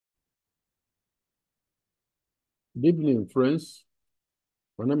Good evening, friends.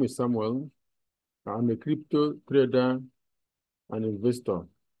 My name is Samuel. I'm a crypto trader and investor.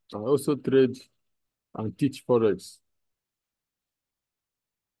 I also trade and teach Forex.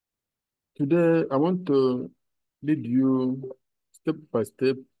 Today, I want to lead you step by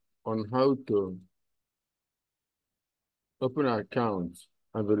step on how to open an account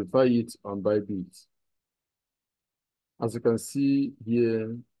and verify it on Bybit. As you can see here,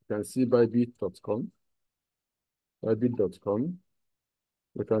 you can see bybit.com. You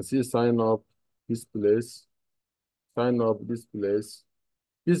can see sign up this place, sign up this place.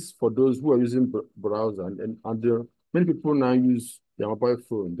 This is for those who are using browser, and many people now use their mobile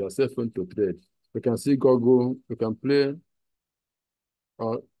phone, their cell phone to trade. You can see Google, you can play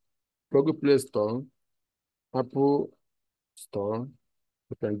Google Play Store, Apple Store.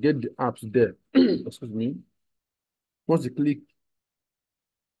 You can get the apps there. Excuse me. Once you click,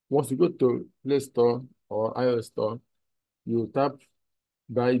 once you go to Play Store or iOS Store, you tap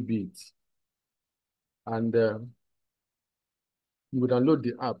Bybit, and you will download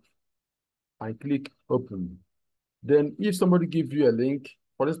the app and click open. Then if somebody gives you a link,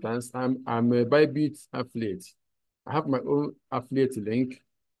 for instance, I'm a Bybit affiliate. I have my own affiliate link.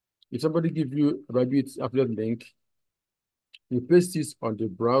 If somebody gives you a Bybit affiliate link, you paste this on the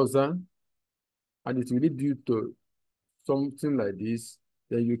browser and it will lead you to something like this.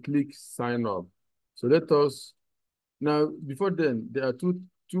 Then you click sign up. So let us, now before then, there are two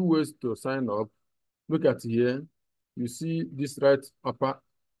ways to sign up. Look at here. You see this right upper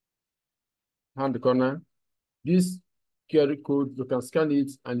hand corner. This QR code, you can scan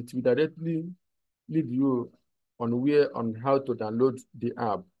it and it will directly lead you on how to download the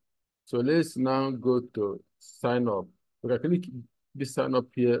app. So let's now go to sign up. We can click this sign up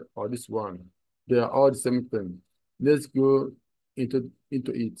here or this one. They are all the same thing. Let's go into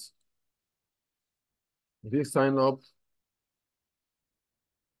it. Click sign up.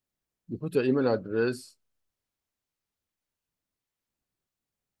 You put your email address.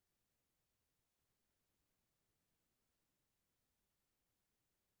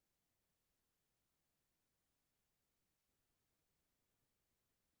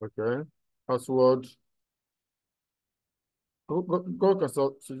 Okay. Password. Go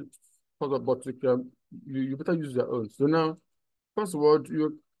consult, but you better use your own. So now, password,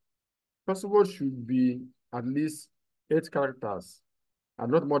 your password should be at least 8 characters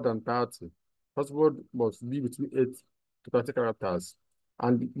and not more than 30. Password must be between 8 to 30 characters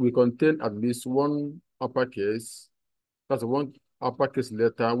and will contain at least one uppercase, that's one uppercase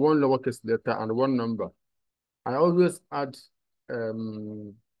letter, one lowercase letter, and one number. I always add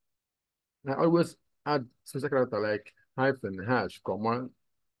um I always add special character like hyphen, hash, comma,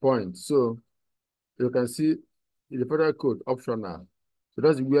 point. So you can see the federal code optional. So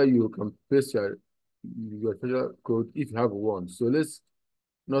that's where you can paste your federal code if you have one. So let's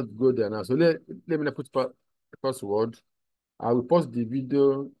not go there now. So let me put the password. I will pause the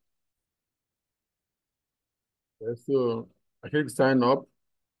video. So I click sign up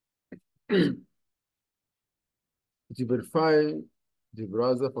to verify the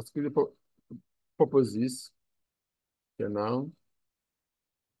browser for security purposes. Okay, now.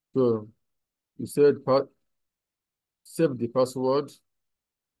 So you said save the password.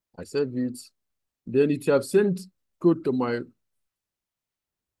 I save it. Then it have sent code to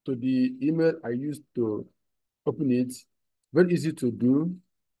the email I used to open it. Very easy to do.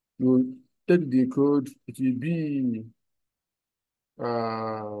 You take the code.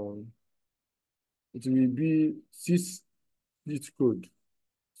 Uh, it will be 6-digit code.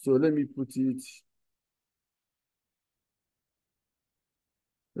 So let me put it.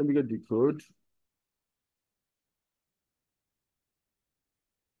 Let me get the code.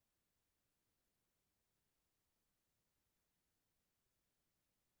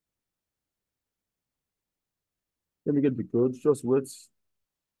 Let me get the code. Just wait.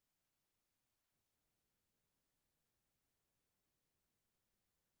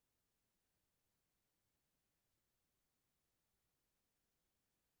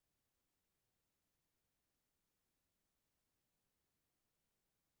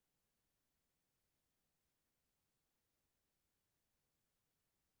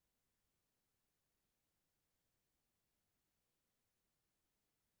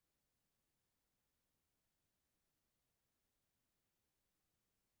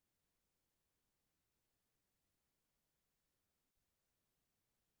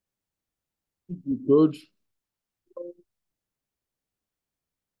 The code.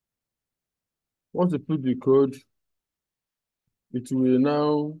 Once you put the code, it will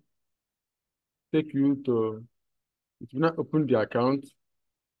now take you to, it will now open the account.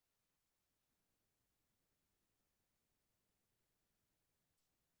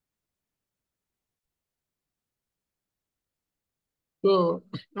 So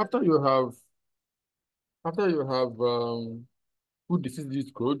after you have put the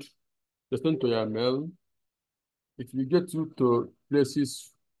 6-digit code, you send to your mail. It will get you to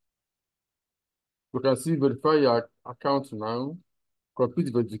places you can see verify your account now,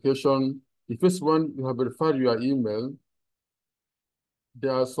 complete verification. The first one, you have verified your email.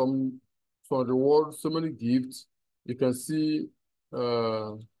 There are some rewards, so many gifts. You can see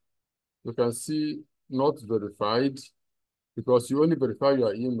uh, you can see not verified because you only verify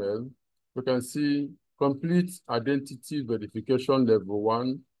your email. You can see complete identity verification level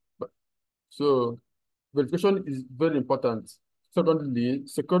 1. So verification is very important. Secondly,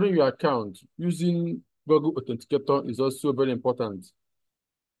 securing your account using Google Authenticator is also very important.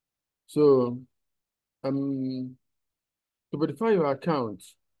 So um, to verify your account,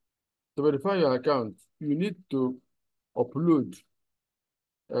 you need to upload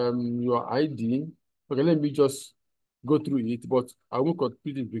your ID. Okay, let me just go through it, but I won't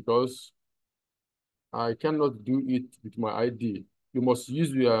complete it because I cannot do it with my ID. You must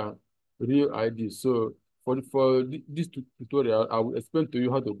use your real ID. So for this tutorial, I will explain to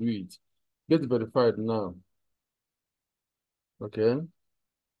you how to do it. Get verified now, okay?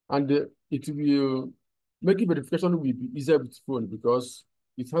 And it will make verification will be easier with phone because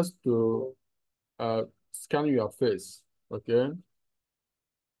it has to scan your face, okay?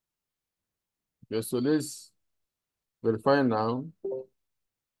 Okay, so let's verify now.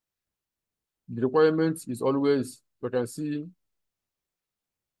 The requirement is always you can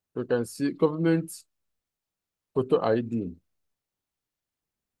see government photo ID,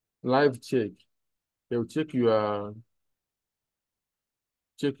 live check. They will check your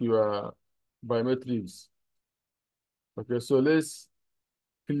biometrics. Okay, so let's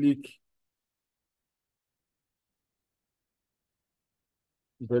click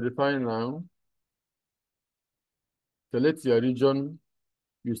verify now. Select your region,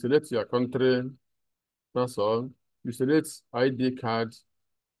 you select your country, that's all. You select ID card,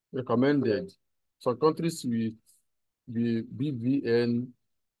 recommended. Some countries with the BVN,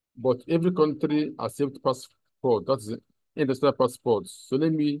 but every country accepts passport. That's international passport. So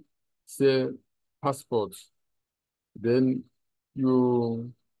let me say passport. Then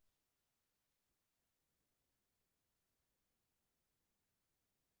you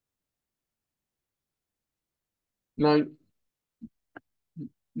now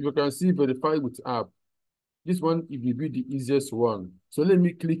you can see verify with app. This one it will be the easiest one. So let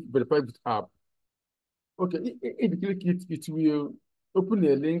me click verify with app. Okay, if you click it, it will open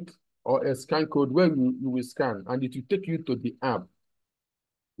a link or a scan code where you will scan and it will take you to the app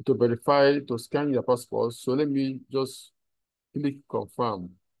to verify, to scan your passport. So let me just click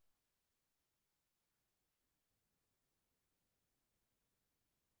confirm.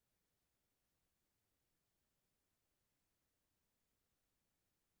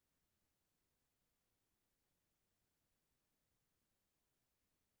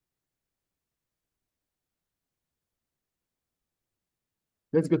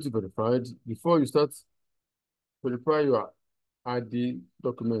 Let's get to verified. Before you start, verify your ID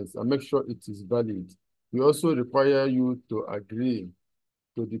documents and make sure it is valid. We also require you to agree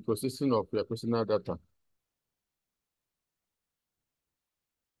to the processing of your personal data.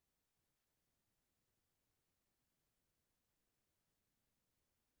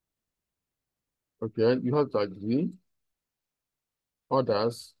 Okay, you have to agree.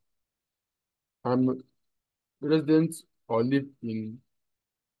 Others, I'm resident or live in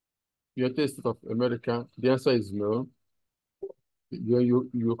United States of America. The answer is no.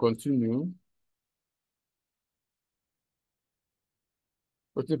 You continue.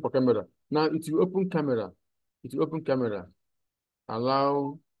 Waiting for camera. Now it will open camera. It will open camera.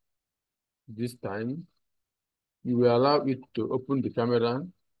 Allow this time. You will allow it to open the camera.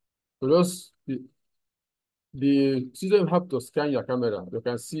 Because the system have to scan your camera. You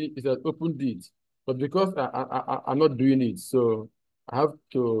can see it has opened it. But because I'm not doing it, so I have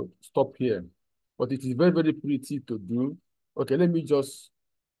to stop here. But it is very, very pretty to do. Okay, let me just,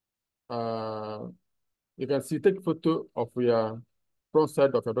 you can see, take photo of your front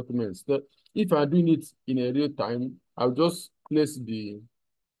side of your documents. If I'm doing it in a real time, I'll just place the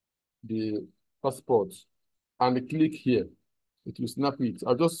passport and click here. It will snap it.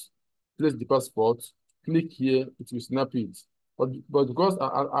 I'll just place the passport, click here, it will snap it. But because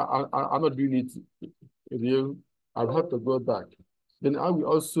I'm not doing it real, I'll have to go back. Then I will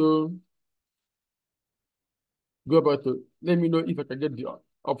also go back to, let me know if I can get the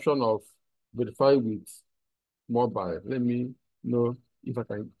option of verify with mobile. Let me know if I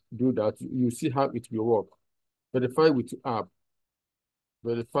can do that. You see how it will work. Verify with app.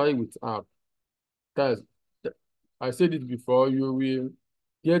 Verify with app. Guys, I said it before, you will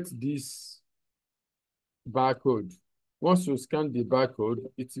get this barcode. Once you scan the barcode,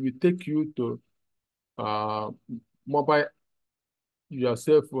 it will take you to mobile, your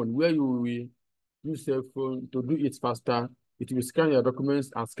cell phone, where you will use cell phone to do it faster. It will scan your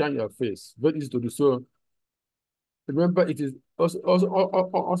documents and scan your face. Very easy to do. So remember, it is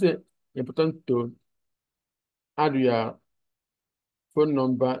also important to add your phone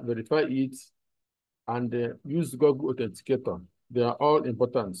number, verify it, and use Google Authenticator. They are all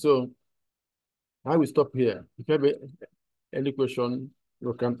important. So I will stop here. If you have any question,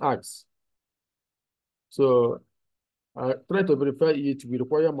 you can ask. So I try to verify it. We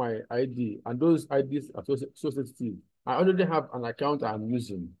require my ID, and those IDs are so sensitive. I already have an account I'm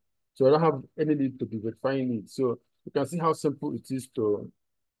using, so I don't have any need to be verifying it. So you can see how simple it is to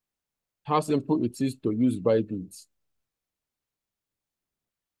use Bybit.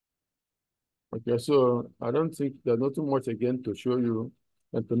 Okay, so I don't think there's nothing much again to show you,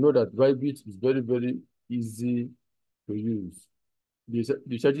 and to know that Bybit is very, very easy to use.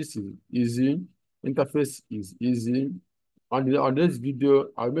 The charges is easy, interface is easy. On this video,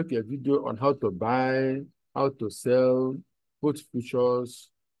 I'll make a video on how to buy, how to sell, both futures,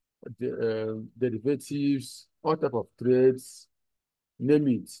 derivatives, all type of trades, name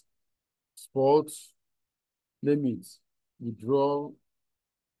it, sports, name it, withdraw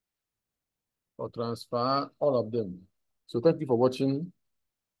or transfer, all of them. So thank you for watching.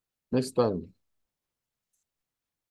 Next time.